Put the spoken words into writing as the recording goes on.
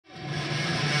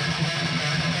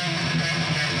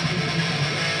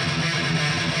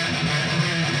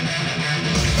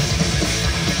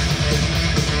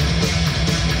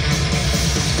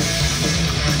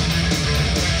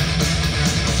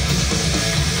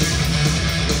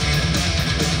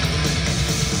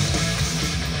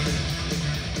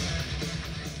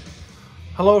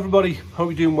Hello everybody, hope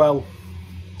you're doing well.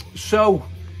 So,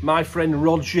 my friend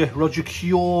Roger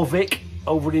Kjørvik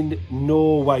over in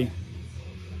Norway,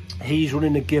 he's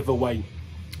running a giveaway.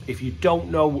 If you don't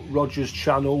know Roger's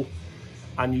channel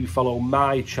and you follow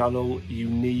my channel, you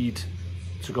need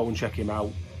to go and check him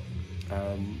out.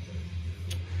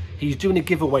 He's doing a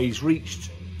giveaway. He's reached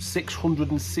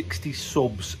 660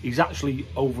 subs. He's actually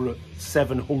over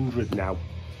 700 now.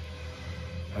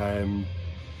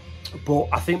 But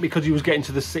I think because he was getting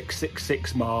to the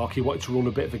 666 mark, he wanted to run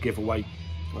a bit of a giveaway.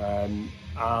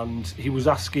 And he was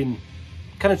asking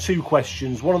kind of two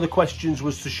questions. One of the questions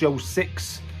was to show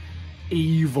 6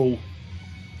 evil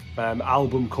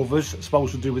album covers,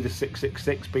 supposed to do with the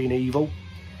 666 being evil.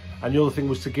 And the other thing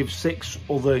was to give 6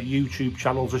 other YouTube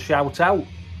channels a shout out.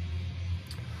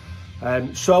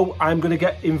 So I'm going to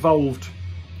get involved.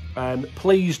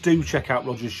 Please do check out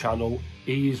Roger's channel.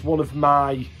 He's one of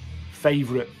my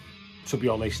favourite, to be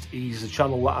honest. He's a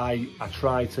channel that I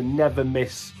try to never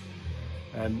miss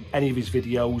any of his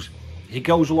videos. He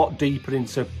goes a lot deeper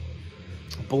into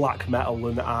black metal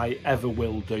than I ever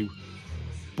will do.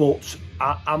 But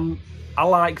I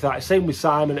like that. Same with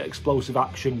Simon at Explosive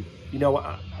Action, you know,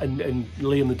 and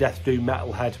Liam the Death Doom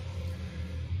Metalhead.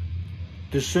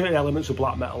 There's certain elements of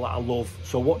black metal that I love,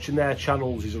 so watching their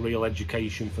channels is a real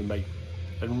education for me.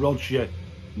 And Roger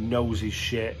knows his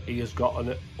shit. He has got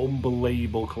an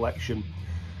unbelievable collection.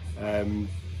 And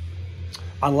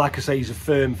like I say, he's a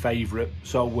firm favourite.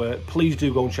 So please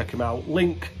do go and check him out.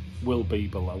 Link will be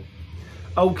below.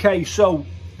 Okay, so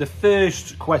the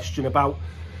first question about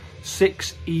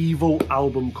 6 evil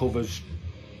album covers.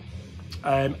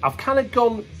 I've kind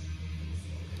of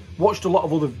watched a lot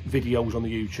of other videos on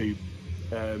the YouTube.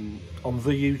 On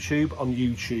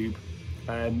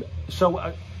YouTube.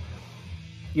 So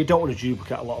you don't want to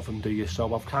duplicate a lot of them, do you?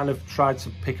 So I've kind of tried to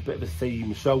pick a bit of a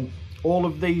theme. So all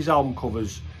of these album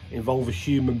covers involve a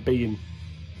human being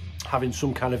having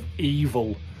some kind of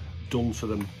evil done to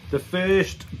them. The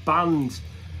first band,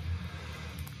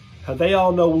 they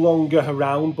are no longer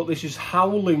around, but this is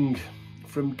Howling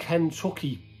from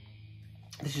Kentucky.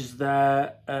 This is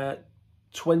their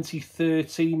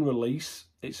 2013 release.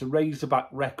 It's a Razorback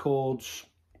Records.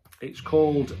 It's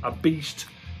called A Beast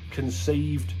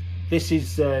Conceived. This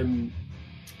is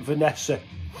Vanessa,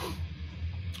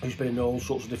 who's been in all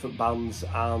sorts of different bands,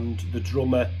 and the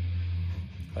drummer,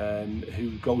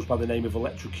 who goes by the name of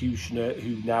Electrocutioner,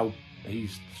 who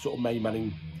he's sort of main man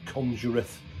in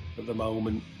Conjureth at the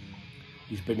moment.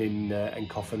 He's been in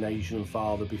Encoffination and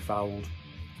Father Befouled.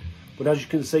 But as you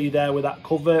can see there with that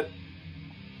cover,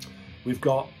 we've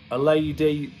got a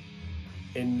lady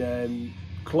in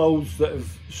clothes that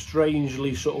have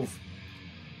strangely sort of,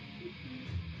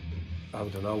 I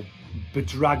don't know,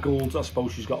 bedraggled. I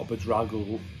suppose she's got a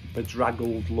bedraggled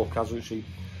look, hasn't she?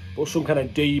 But some kind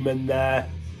of demon there.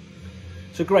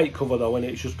 It's a great cover though, and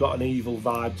it's just got an evil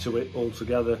vibe to it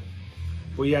altogether.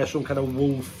 But yeah, some kind of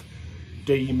wolf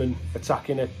demon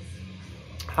attacking her.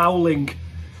 Howling.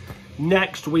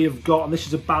 Next we have got, and this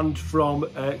is a band from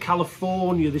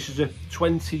California. This is a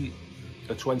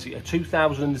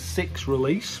 2006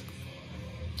 release,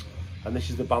 and this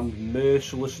is the band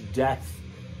Merciless Death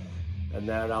and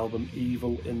their album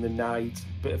Evil in the Night.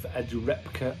 Bit of Ed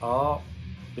Repka art.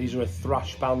 These are a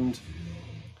thrash band,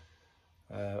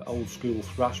 old school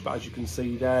thrash, but as you can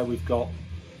see there, we've got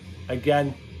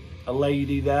again a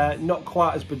lady there, not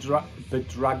quite as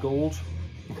bedraggled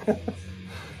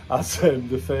as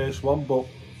the first one, but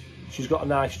she's got a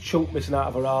nice chunk missing out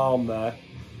of her arm there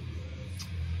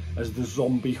as the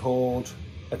zombie horde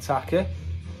attack her.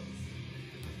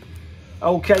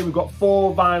 Okay, we've got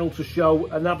 4 vinyl to show.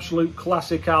 An absolute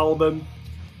classic album,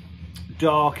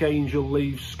 Dark Angel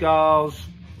Leaves Scars.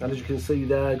 And as you can see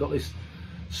there, got this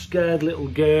scared little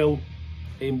girl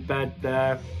in bed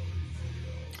there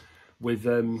with,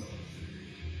 you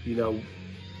know,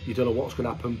 you don't know what's going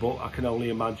to happen, but I can only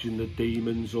imagine the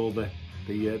demons or the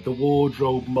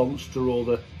wardrobe monster or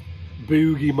the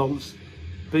boogie monster.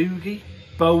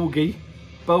 Bogey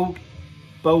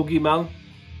man.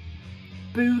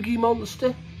 Boogie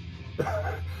monster.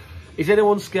 Is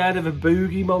anyone scared of a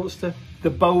boogie monster? The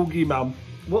bogey man.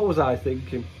 What was I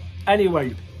thinking?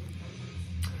 Anyway,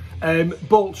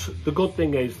 but the good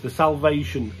thing is, the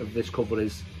salvation of this cover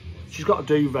is she's got a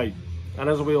duvet, and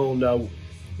as we all know,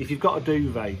 if you've got a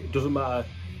duvet, it doesn't matter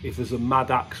if there's a mad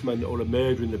axeman or a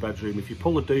murderer in the bedroom. If you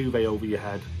pull a duvet over your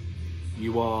head,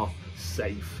 you are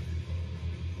safe.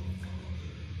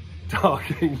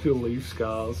 Dark Angel Leaves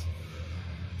Scars.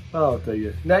 Oh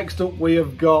dear. Next up we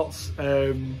have got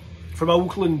from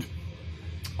Oakland,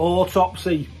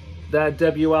 Autopsy, their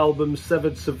debut album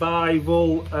Severed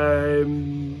Survival.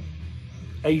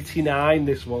 '89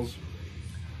 this was,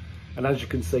 and as you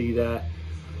can see there,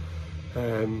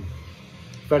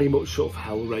 very much sort of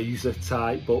Hellraiser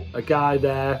type, but a guy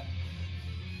there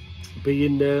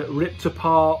being ripped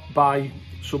apart by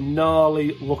some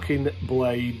gnarly looking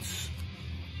blades.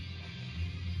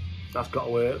 That's got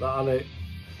to work, that, hasn't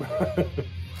it?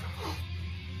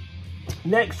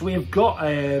 Next we have got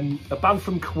a band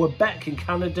from Quebec in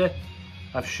Canada.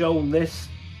 I've shown this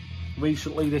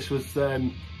recently. This was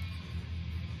a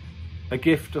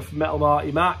gift of Metal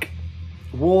Marty Mac.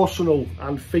 Warsenal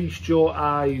and Feast Your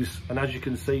Eyes, and as you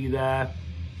can see there,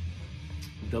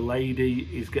 the lady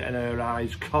is getting her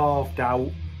eyes carved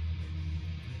out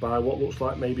by what looks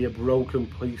like maybe a broken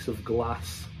piece of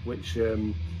glass, which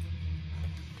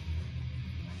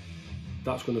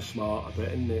that's going to smart a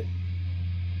bit, isn't it?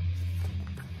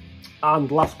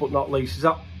 And last but not least, is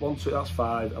that one, two, that's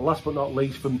five, and last but not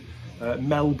least from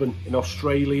Melbourne in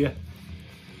Australia,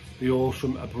 the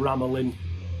awesome Abramelin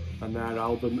and their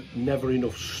album Never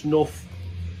Enough Snuff.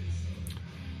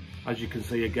 As you can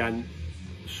see again,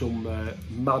 some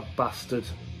mad bastard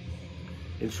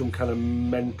in some kind of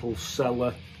mental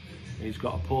cellar. He's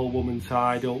got a poor woman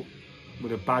tied up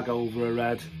with a bag over her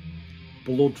head,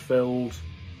 blood filled.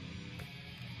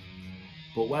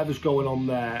 But whatever's going on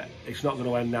there, it's not going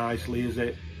to end nicely, is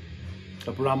it?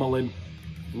 Abramelin,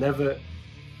 Never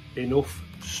Enough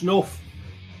Snuff.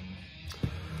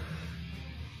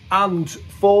 And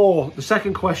for the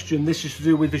second question, this is to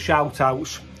do with the shout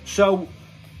outs. So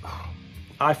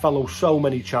I follow so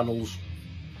many channels,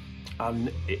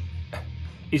 and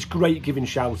it's great giving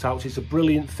shout outs. It's a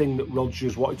brilliant thing that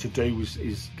Roger's wanted to do,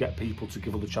 is get people to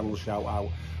give other channels a shout out.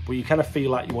 But you kind of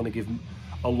feel like you want to give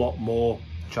a lot more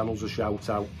channels a shout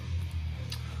out.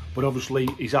 But obviously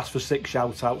he's asked for 6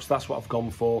 shout outs. That's what I've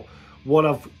gone for. What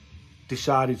I've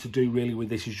decided to do really with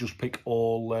this is just pick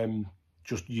all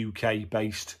just UK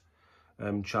based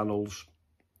channels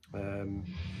and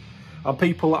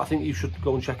people that I think you should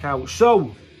go and check out.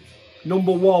 So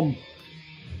number 1,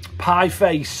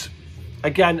 Pieface.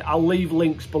 Again, I'll leave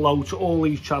links below to all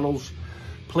these channels.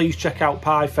 Please check out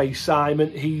Pieface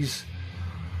Simon. He's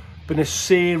been a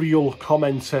serial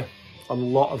commenter on a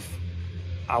lot of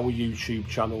our YouTube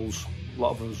channels, a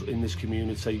lot of us in this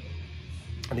community,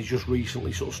 and he's just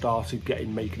recently sort of started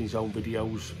making his own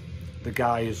videos. The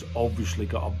guy has obviously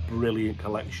got a brilliant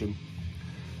collection,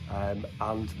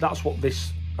 and that's what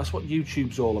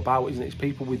YouTube's all about, isn't it? It's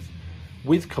people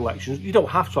with collections. You don't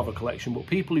have to have a collection, but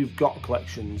people who've got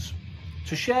collections,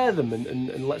 to share them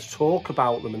and let's talk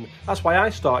about them. And that's why I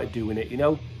started doing it. You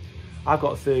know, I've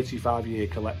got a 35-year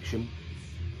collection,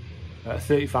 a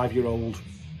 35-year-old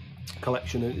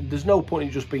collection, and there's no point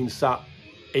in just being sat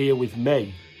here with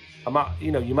me.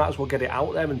 You might as well get it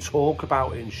out there and talk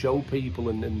about it and show people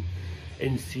and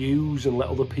enthuse and let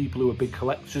other people who are big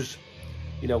collectors,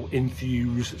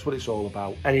 enthuse. It's what it's all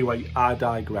about. Anyway, I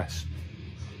digress.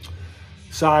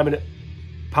 Simon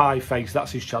Pieface,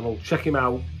 that's his channel. Check him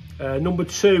out. Number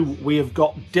 2, we have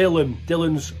got Dylan.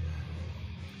 Dylan's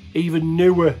even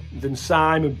newer than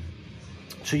Simon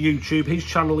to YouTube. His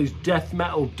channel is Death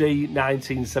Metal D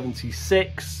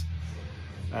 1976.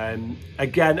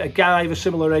 Again, a guy of a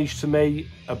similar age to me,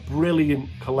 a brilliant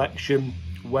collection.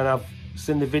 When I've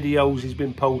seen the videos he's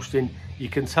been posting, you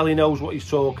can tell he knows what he's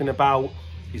talking about.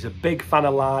 He's a big fan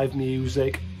of live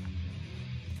music,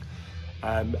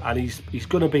 and he's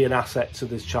going to be an asset to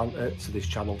this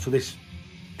channel, to this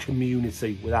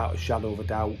community, without a shadow of a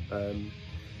doubt.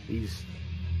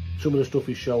 Some of the stuff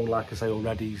he's shown, like I say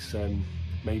already, he's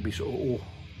maybe sort of.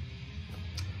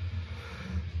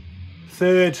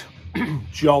 Third,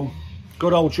 John,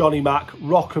 good old Johnny Mac,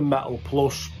 Rock and Metal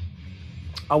Plus.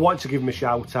 I want to give him a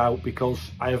shout out because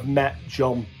I have met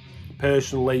John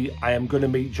personally. I am going to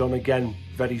meet John again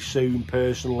very soon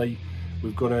personally.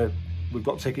 We've got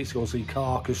tickets to go and see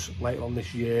Carcass later on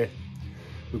this year.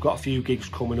 We've got a few gigs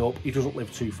coming up. He doesn't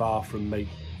live too far from me,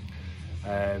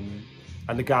 and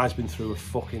the guy's been through a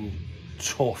fucking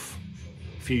tough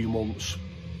few months,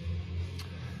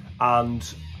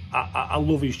 and I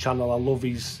love his channel. I love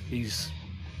his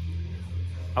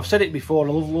I've said it before,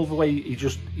 I love the way he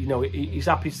just, he's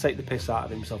happy to take the piss out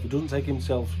of himself. He doesn't take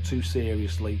himself too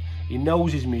seriously. He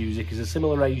knows his music. He's a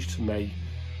similar age to me,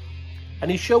 and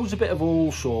he shows a bit of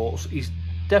all sorts. He's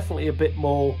definitely a bit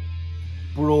more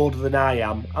broad than I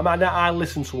am. I mean, I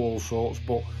listen to all sorts,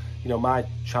 but my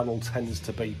channel tends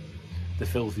to be the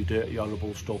filthy, dirty,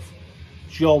 horrible stuff.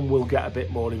 John will get a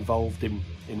bit more involved in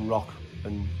rock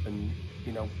and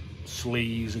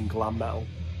sleaze and glam metal,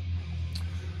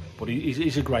 but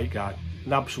he's a great guy,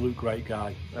 an absolute great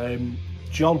guy.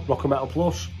 John, Rock and Metal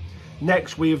Plus.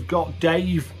 Next we have got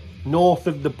Dave. north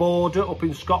of the border up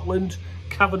in Scotland,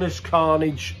 Cavernous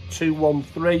Carnage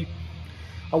 213.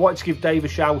 I wanted to give Dave a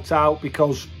shout out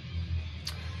because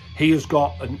he has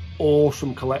got an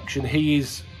awesome collection. He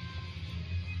is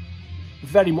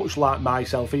very much like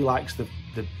myself. He likes the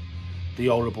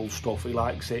horrible stuff. He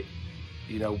likes it,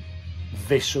 you know,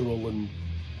 visceral and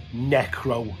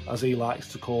necro, as he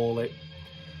likes to call it.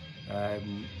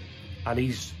 And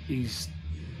he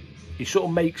sort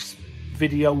of makes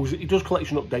videos. He does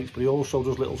collection updates, but he also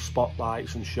does little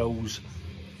spotlights and shows,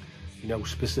 you know,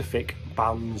 specific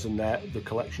bands and the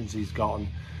collections he's got. And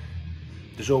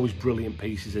there's always brilliant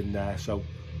pieces in there. So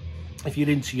if you're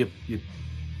into your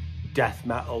death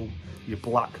metal, your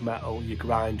black metal, your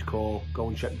grindcore, go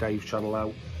and check Dave's channel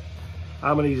out.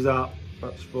 How many is that?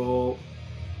 That's 4.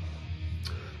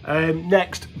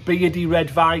 Next, Beardy Red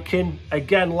Viking.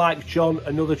 Again, like John,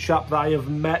 another chap that I have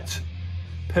met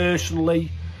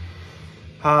personally,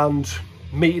 and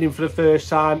meeting him for the first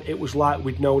time, it was like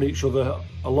we'd known each other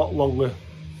a lot longer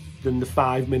than the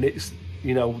 5 minutes,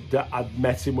 you know, that I'd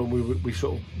met him when we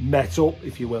sort of met up,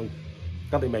 if you will.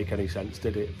 That didn't make any sense,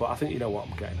 did it? But I think you know what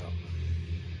I'm getting at.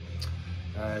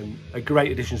 A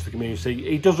great addition to the community.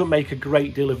 He doesn't make a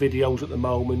great deal of videos at the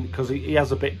moment because he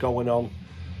has a bit going on,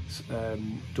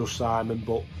 does Simon,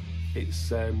 but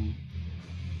it's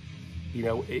you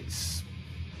know,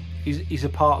 he's a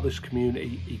part of this community.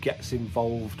 He gets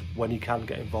involved when he can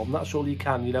get involved, and that's all you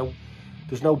can, you know.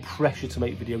 There's no pressure to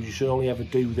make videos. You should only ever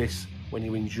do this when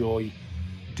you enjoy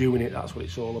doing it. That's what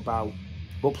it's all about.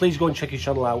 But please go and check his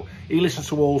channel out. He listens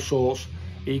to all sorts.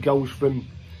 He goes from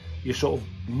your sort of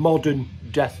modern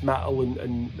death metal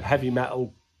and heavy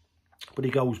metal, but he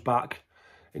goes back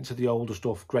into the older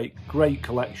stuff. Great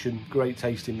collection, great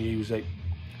taste in music,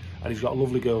 and he's got a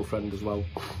lovely girlfriend as well.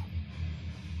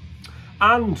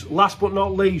 And last but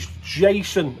not least,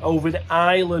 Jason over in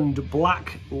Ireland,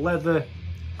 Black Leather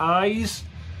Eyes.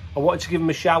 I wanted to give him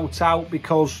a shout out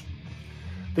because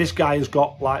this guy has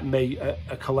got, like me,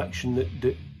 a collection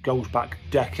that goes back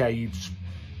decades,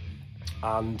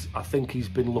 and I think he's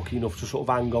been lucky enough to sort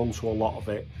of hang on to a lot of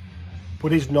it.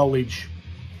 But his knowledge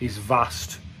is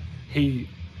vast. He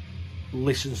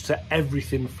listens to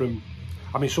everything from,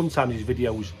 I mean, sometimes his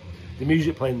videos, the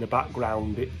music playing in the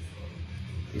background, it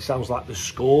sounds like the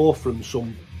score from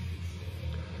some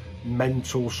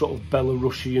mental sort of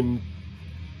Belarusian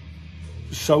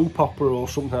soap opera or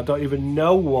something. I don't even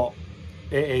know what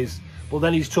it is. But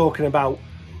then he's talking about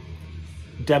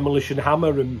Demolition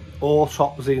Hammer and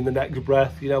Autopsy in the next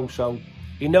breath, you know, so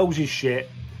he knows his shit.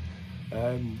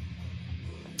 And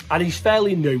he's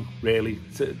fairly new, really,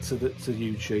 to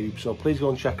YouTube, so please go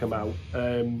and check him out.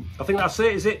 I think that's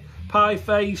it, is it? Pie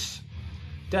Face,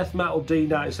 Death Metal D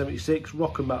 1976,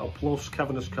 Rock and Metal Plus,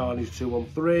 Cavernous Carnage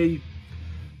 213,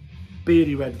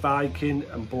 Beardy Red Viking,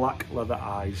 and Black Leather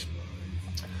Eyes.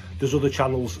 There's other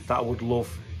channels that I would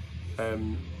love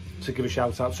to give a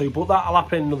shout out to, but that'll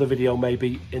happen in another video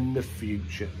maybe in the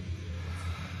future.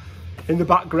 In the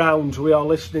background we are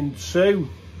listening to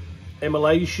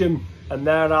Immolation and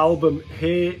their album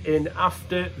Here in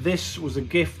After. This was a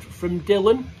gift from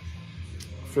Dylan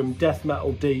from Death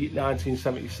Metal D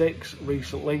 1976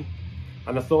 recently,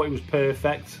 and I thought it was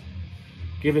perfect.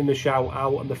 Give him a shout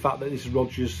out, and the fact that this is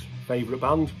Roger's favourite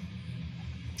band,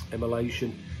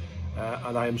 Immolation.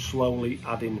 And I am slowly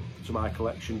adding to my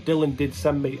collection. Dylan did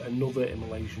send me another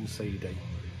Immolation CD,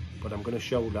 but I'm going to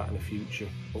show that in a future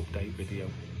update video.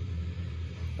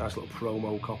 Nice little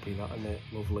promo copy, that, isn't it?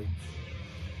 Lovely.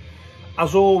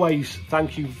 As always,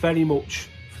 thank you very much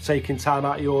for taking time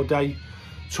out of your day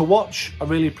to watch. I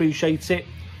really appreciate it.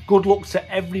 Good luck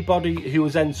to everybody who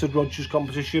has entered Roger's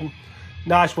competition.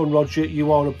 Nice one, Roger.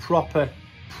 You are a proper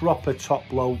top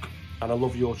bloke, and I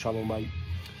love your channel, mate.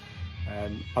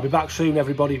 I'll be back soon,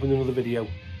 everybody, with another video.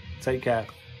 Take care.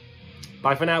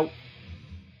 Bye for now.